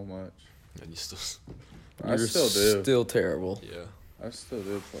so much. and you still, I You're still do. Still terrible. yeah. I still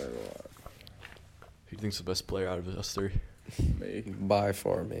do play it a lot. Who do you think's the best player out of us three? Me. By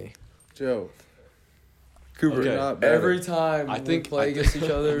far me. Joe. Cooper, Okay. Not better. every time I we think- play I against each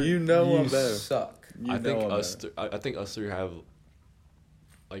other, You know you I'm better. suck. You I think know I'm us, better. I think us three have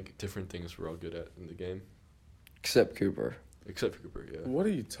like different things we're all good at in the game, Except Cooper. except for Cooper. Yeah, What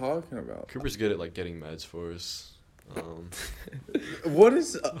are you talking about? Cooper's good at like getting meds for us. What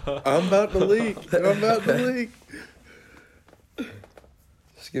is? I'm about to leak. I'm about to leak.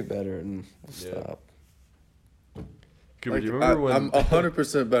 Just get better and Yeah. stop. Cooper, Like, do you remember when? I'm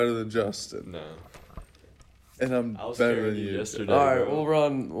 100% better than Justin, No, and I'm I was better carrying than you you. yesterday. All right, bro.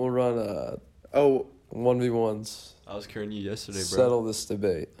 we'll run Oh, 1v1s. I was carrying you yesterday, bro. Settle this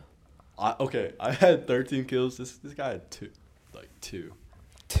debate. I had 13 kills. This guy had two.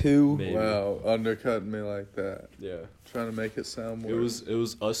 Two. Maybe. Wow, undercutting me like that. Yeah. Trying to make it sound more. It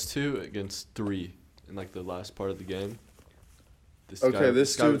was us two against three in like the last part of the game. This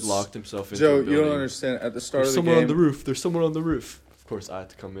this guy dude's- locked himself into Joe, a building. you don't understand. At the start There's of the someone game, on the roof. There's someone on the roof. Of course, I had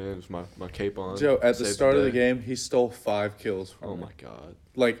to come in with my cape on. Joe, at the save start of the day. game, he stole 5 kills from Oh me. my god,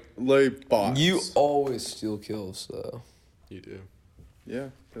 Like, literally bots. You always steal kills, though. you do. Yeah,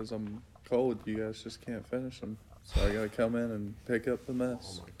 because I'm cold. You guys just can't finish them. So I gotta come in and pick up the Oh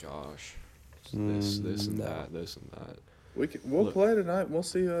mess. my gosh, this and No. that, this and that. We'll Look. play tonight. We'll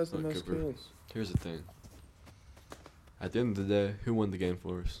see who has the Look, most Cooper. kills. Here's the thing. At the end of the day, who won the game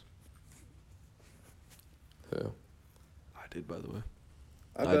for us? Who? I did, by the way.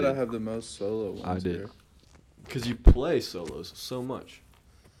 I I bet I did. have the most solo ones I did. here. Because you play solos so much.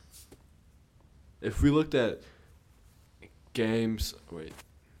 If we looked at games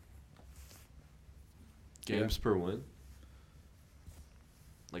per win,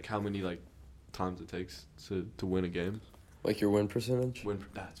 like how many like times it takes to win a game. Like your win percentage?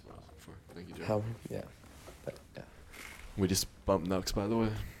 That's what I was looking for. Thank you, Joe. How? Yeah. Yeah. We just bumped Nux, by the way.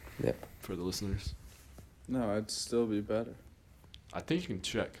 Yep. For the listeners. No, I'd still be better. I think you can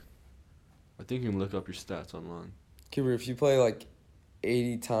check. I think you can look up your stats online. Cooper, if you play like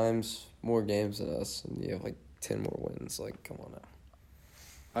 80 times more games than us and you have like 10 more wins, like, come on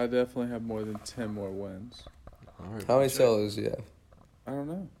now. I definitely have more than 10 more wins. All right. How we many can check. solos do you have? I don't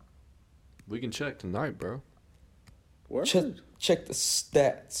know. We can check tonight, bro. Word. Check the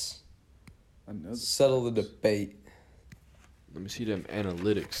stats. I know. Settle the debate. Let me see them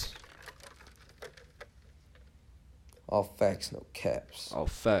analytics. All facts, no caps. All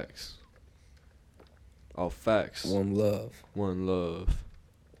facts. All facts. One love. One love.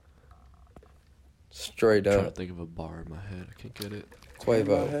 Straight I'm trying to up. think of a bar in my head. I can't get it. Turn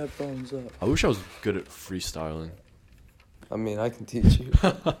my Quavo. headphones up. I wish I was good at freestyling. I mean, I can teach you.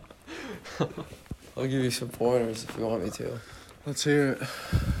 I'll give you some pointers if you want me to. Let's hear it.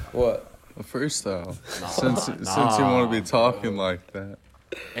 What? A freestyle. Since you want to be talking like that.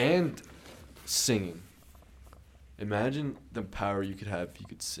 And singing. Imagine the power you could have if you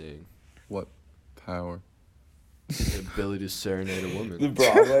could sing. What power? The ability to serenade a The woman.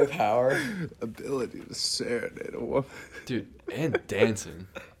 Broadway power? Ability to serenade a woman. Dude, and dancing.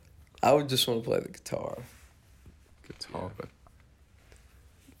 I would just want to play the guitar. Guitar.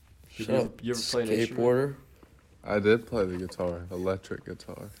 You Shut ever- up, you ever play an instrument? skateboarder? I did play the guitar. Electric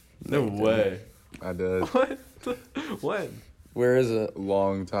guitar. No way. I did. What? When? Where is it? A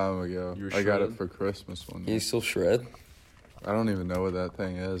long time ago. You were I got shredded? it for Christmas one Can year. you still shred? I don't even know what that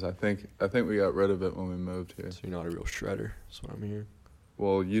thing is. I think we got rid of it when we moved here. So you're not a real shredder. That's what I'm hearing.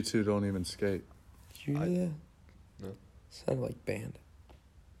 Well, you two don't even skate. Did you do that? No. Sounded like band.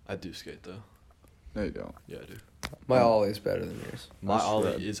 I do skate though. No, you don't. Yeah, I do. My ollie's better than yours. My I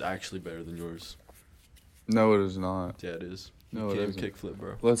ollie shred. is actually better than yours. No, it is not. Yeah, it is. No, you it can't isn't. even kickflip,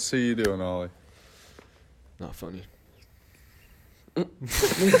 bro. Let's see you do an ollie. Not funny.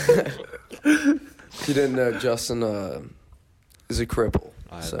 If you didn't know, Justin is a cripple.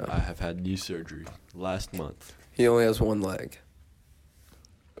 So I have had knee surgery last month. he only has one leg.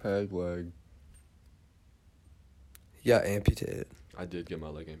 Peg leg. He got amputated. I did get my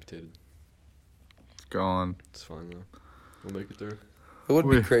leg amputated. Gone. It's fine though. We'll make it through. It would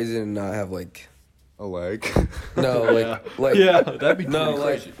be Wait. crazy to not have like A leg. no like yeah, that'd be no pretty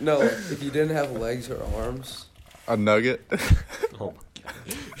like crazy. no like, if you didn't have legs or arms. A nugget. Oh my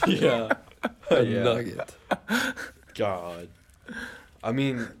god. Yeah. A Yeah. nugget. God. I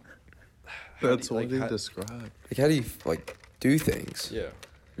mean, how That's do you- what he how- described. Like how do you like do things? Yeah,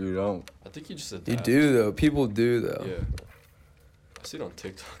 You don't. I think you just adapt. You do though. People do though. Yeah. I see it on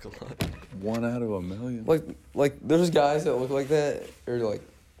TikTok a lot. 1 out of a million. Like there's guys that look like that or like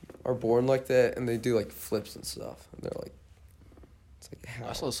are born like that and they do like flips and stuff and they're like it's like how?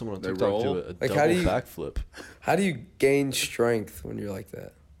 I saw someone on They TikTok roll? do a Like, double how do you- backflip How do you gain strength when you're like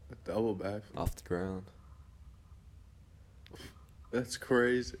that? A double back. off the ground. That's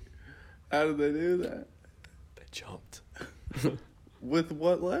crazy. How did they do that? They jumped. With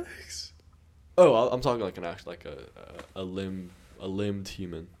what legs? Oh, I'm talking like an actual, like a limbed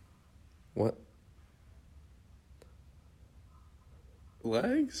human. What?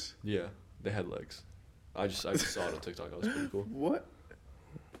 Legs? Yeah, they had legs. I just saw it on TikTok. That was pretty cool. What?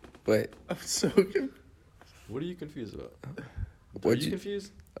 Wait, I'm so confused. What are you confused about? Are what'd you you?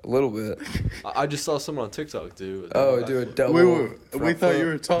 confused? A little bit. I just saw someone on TikTok do. Oh, do a double. We thought you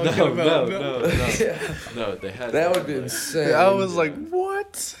were talking No, about. no. Yeah. No, they had. That would be like- insane. Yeah, I was like,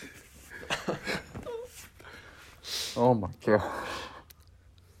 what? Oh my god.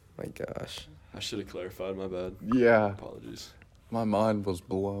 My gosh. I should have clarified. My bad. Yeah, Apologies. my mind was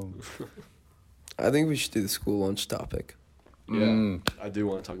blown. I think we should do the school lunch topic. Yeah, I do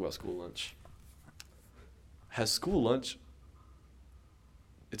want to talk about school lunch. Has school lunch?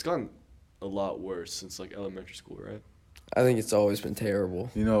 It's gotten a lot worse since like elementary school, right? I think it's always been terrible.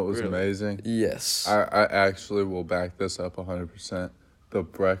 You know what was Really? amazing? Yes. I actually will back this up 100%. The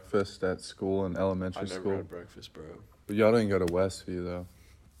breakfast at school in I elementary never school. had breakfast, bro. Y'all didn't go to Westview though.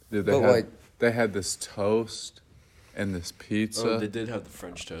 Dude, they had this toast and this pizza. Oh, they did have the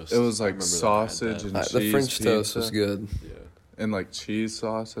French toast. It was I like remember that. I had sausage that. and cheese. The French pizza, toast was good. Yeah. and like cheese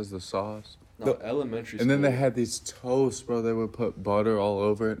sauce as the sauce. No, elementary school. And then they had these toasts, bro. They would put butter all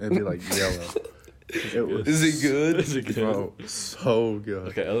over it and it'd be like yellow. It was, Is it good? Is it good? bro, so good.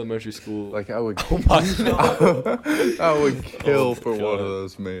 Okay, elementary school. Like I would, oh my god. I would kill Oh for my one of God.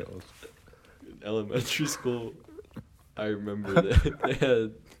 those meals. Elementary school, I remember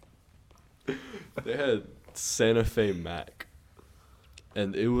that they had Santa Fe Mac,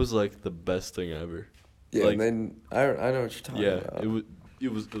 and it was like the best thing ever. Yeah, Like- and then I know what you're talking Yeah, about.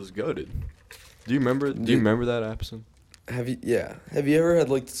 it was goated. Do you remember? Do you remember that, Appleton? Have you ever had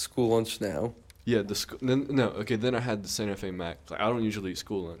like the school lunch now? Yeah, then I had the Santa Fe Mac. Like I don't usually eat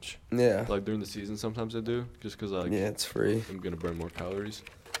school lunch. Yeah. Like during the season, sometimes I do, just because like Yeah, it's free. I'm gonna burn more calories.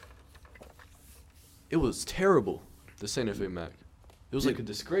 It was terrible. The Santa Fe Mac. It was like a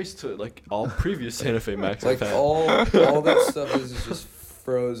disgrace to like all previous Santa Fe Macs Like I've had. all that stuff is just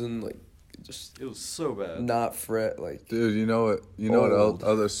frozen, like just It was so bad. not fret. Like Dude, you know what? You know Old. what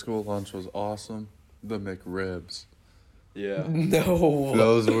other school lunch was awesome? The McRibs. Yeah. no,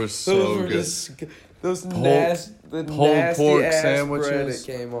 Those were so those were good. those Pulled- nasty pulled pork ass sandwiches. bread it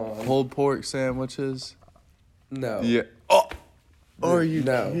came on. Pulled pork sandwiches. No, Yeah. Oh, are you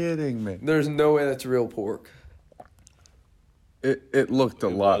No. kidding me? there's no way that's real pork. It looked a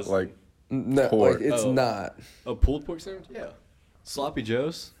It lot wasn't. like No, Pork. like it's Oh. not. A pulled pork sandwich? Yeah. Sloppy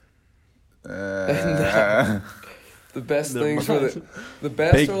Joe's? The best Never things were mind. the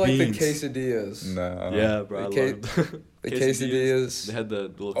best Baked are like beans. the quesadillas. no. Yeah, bro. I The loved them. The quesadillas. They had the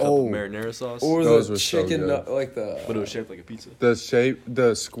little cup Oh. of marinara sauce. Or Those the were so chicken, good. like the. but it was shaped like a pizza.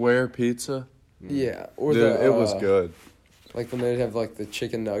 The square pizza. Yeah, or Dude, the. it was good. Like when they'd have like the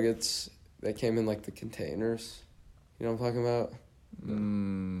chicken nuggets that came in like the containers. You know what I'm talking about?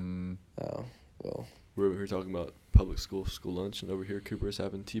 Oh, well. We're over here talking about public school lunch, and over here Cooper's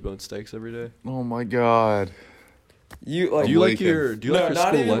having T-bone steaks every day. Oh my god. You like. Do you like leaking. your not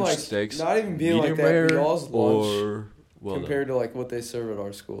school even lunch like, steaks? Not even being medium like that. rare Y'all's lunch or well compared to like what they serve at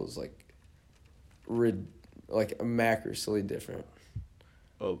our school is like, like immaculously different.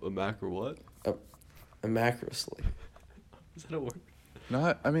 a mac or what? Immaculously. Is that a word?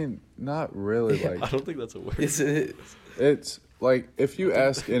 Not really. I Like don't think that's a word. Yes, it is. it's like if you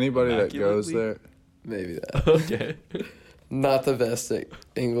ask anybody that goes Immaculately? there, Maybe that. Okay. Not the best at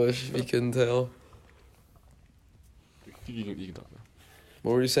English, if you couldn't tell. You can talk now.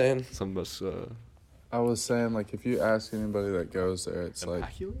 What were you saying? Some of us I was saying like if you ask anybody that goes there, it's like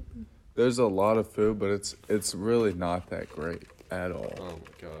immaculate? there's a lot of food, but it's really not that great at all. Oh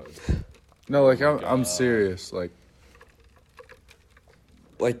my god. No, like Oh my I'm God. serious. Like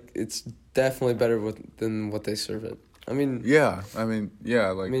Like, it's definitely better than what they serve it. I mean, yeah, like I'm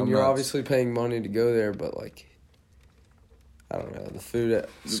you're not- obviously paying money to go there, but like, I don't know, the food at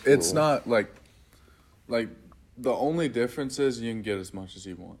school. It's not like the only difference is you can get as much as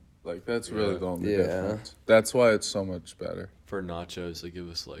you want. Like that's really Yeah. the only Yeah. difference. That's why it's so much better. For nachos, they give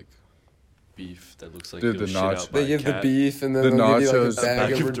us like beef that looks like Dude, it the was shit nach- out by They a give the cat. beef and then The they'll give you nachos- like a bag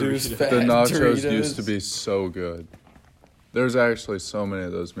Bag of of reduced Doritos. fat The nachos Doritos. used to be so good. There's actually so many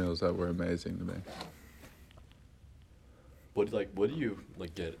of those meals that were amazing to me. What do you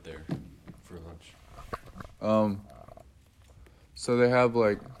like get there for lunch? So they have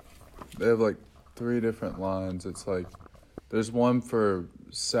like 3 different lines. It's like there's one for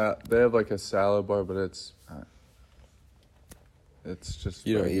they have like a salad bar, but it's just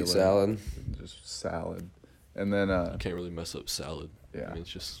You don't eat regular, salad? just salad, and then You can't really mess up salad. Yeah. I mean,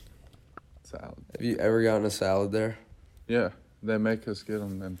 it's just salad. Have you ever gotten a salad there? Yeah, they make us get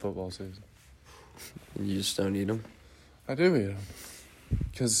them in football season. You just don't eat them? I do eat them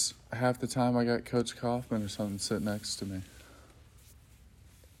because half the time I got Coach Kaufman or something sitting next to me.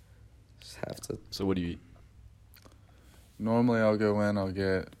 Just have to. So what do you eat? Normally I'll go in, I'll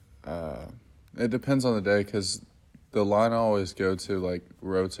get, it depends on the day because the line I always go to like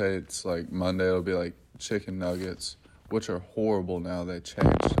rotates. Like Monday it'll be like chicken nuggets, which are horrible now. They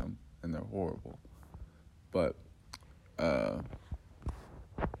changed them and they're horrible. But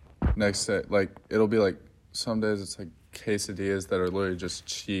next day, like it'll be like some days it's like quesadillas that are literally just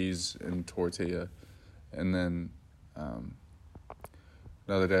cheese and tortilla. And then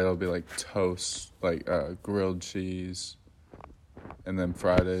another day it'll be like toast, like grilled cheese. And then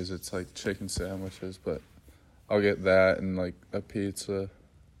Fridays it's like chicken sandwiches, but I'll get that and like a pizza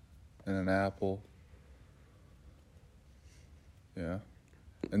and an apple. Yeah.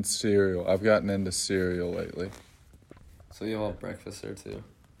 And cereal. I've gotten into cereal lately. So you want breakfast there too?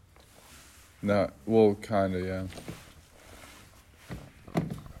 No, well, kind of, yeah.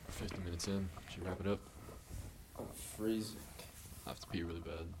 50 minutes in. Should we wrap it up? I'm freezing. I have to pee really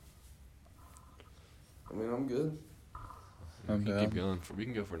bad. I mean, I'm good. I'm We can down. keep going. We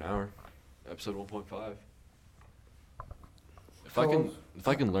can go for an hour. Episode 1.5. How long? If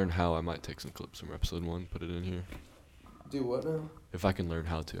I can learn how, I might take some clips from episode 1, put it in here. Do what now? If I can learn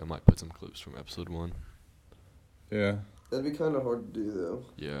how to, I might put some clips from episode 1. Yeah. That'd be kind of hard to do though.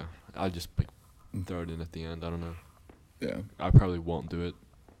 Yeah, I'll just like throw it in at the end. I don't know. Yeah. I probably won't do it,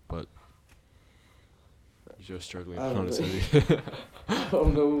 but Joe's struggling I don't honestly. I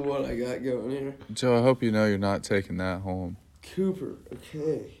don't know what I got going here. Joe, I hope you know you're not taking that home. Cooper,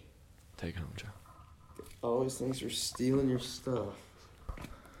 okay. Take it home, Joe. Always thinks you're stealing your stuff.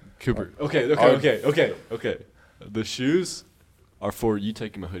 Cooper. Okay. The shoes are for you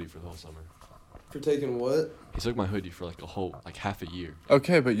taking my hoodie for the whole summer. For taking what? He took my hoodie for like half a year.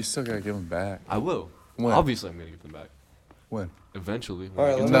 Okay, but you still gotta give them back. I will. When? Obviously, I'm gonna give them back. When? Eventually. All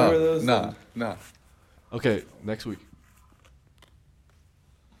right, I get let to- me No, wear those nah, then. nah. Okay, next week.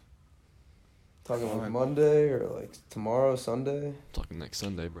 Talking like Fine. Monday or like tomorrow, Sunday? Talking next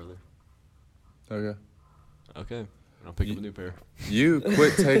Sunday, brother. Okay. Okay. And I'll pick up a new pair. You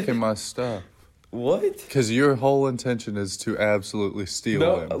quit taking my stuff. What? Because your whole intention is to absolutely steal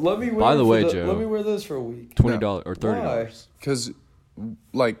No, them. let me wear By the them way, for Joe. Let me wear those for a week. $20 or $30. Because,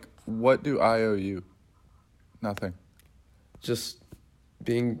 like, what do I owe you? Nothing. Just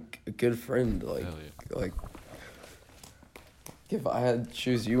being a good friend, like, Hell yeah. like. If I had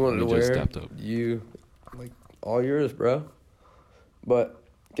shoes you wanted to You just wear, stepped up. you, like, all yours, bro. But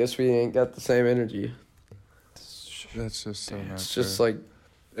guess we ain't got the same energy. That's just so not It's just fair. like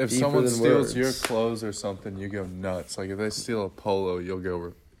If deeper someone than steals your words. clothes or something, you go nuts. Like, if they steal a polo, you'll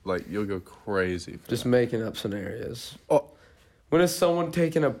go crazy. For just that. making up scenarios. Oh. When is someone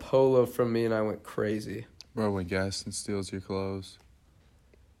taking a polo from me and I went crazy? Bro, when Gaston steals your clothes.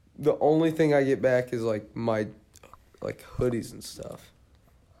 The only thing I get back is like my, like hoodies and stuff.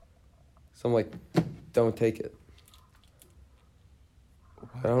 So I'm like, don't take it.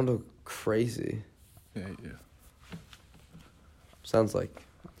 I don't go crazy. Yeah. Sounds like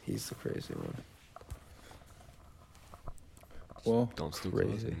he's the crazy one. Well, Don't steal clothes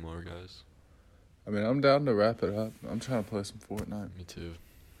Crazy. anymore, guys. I mean, I'm down to wrap it up. I'm trying to play some Fortnite. Me too.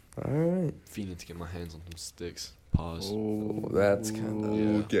 All right. Feeling to get my hands on some sticks. Pause. Oh, that's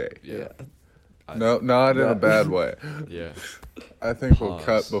kinda- okay. Yeah. No, not in a That- bad way. Yeah. I think we'll Pause.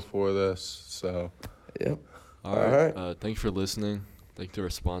 cut before this. So, Yep. All right. Alright. Thank you for listening. Thank you to our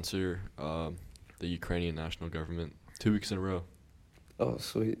sponsor, the Ukrainian national government. 2 weeks in a row. Oh,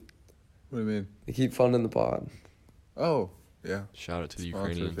 sweet. what do you mean? They keep funding the pod. Oh, yeah. Shout out to the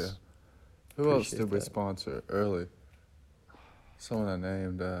Sponsored, Ukrainians. yeah. Who else Appreciate did we that. sponsor early? Someone I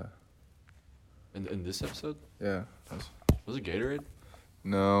named. In this episode, Yeah. was it Gatorade?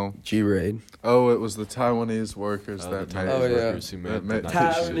 No. G-Raid. Oh, it was the Taiwanese workers The that Taiwanese made Oh, yeah. workers who That made the made-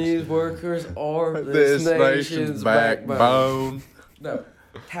 Nike shoes. Taiwanese workers are this this nation's backbone. No.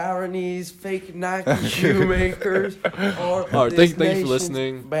 Taiwanese fake Nike shoemakers are All right, this thank you for nation's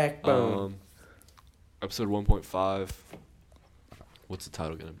listening. backbone. Episode 1.5. What's the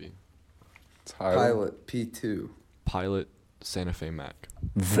title gonna be? Pilot P2. Pilot Santa Fe Mac.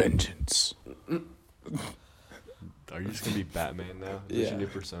 Vengeance. Are you just gonna be Batman now? Is Yeah. your new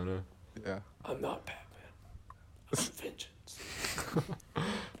persona? Yeah. I'm not Batman. I'm vengeance.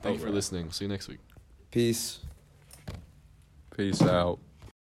 Thank you for listening. See you next week. Peace. Peace out.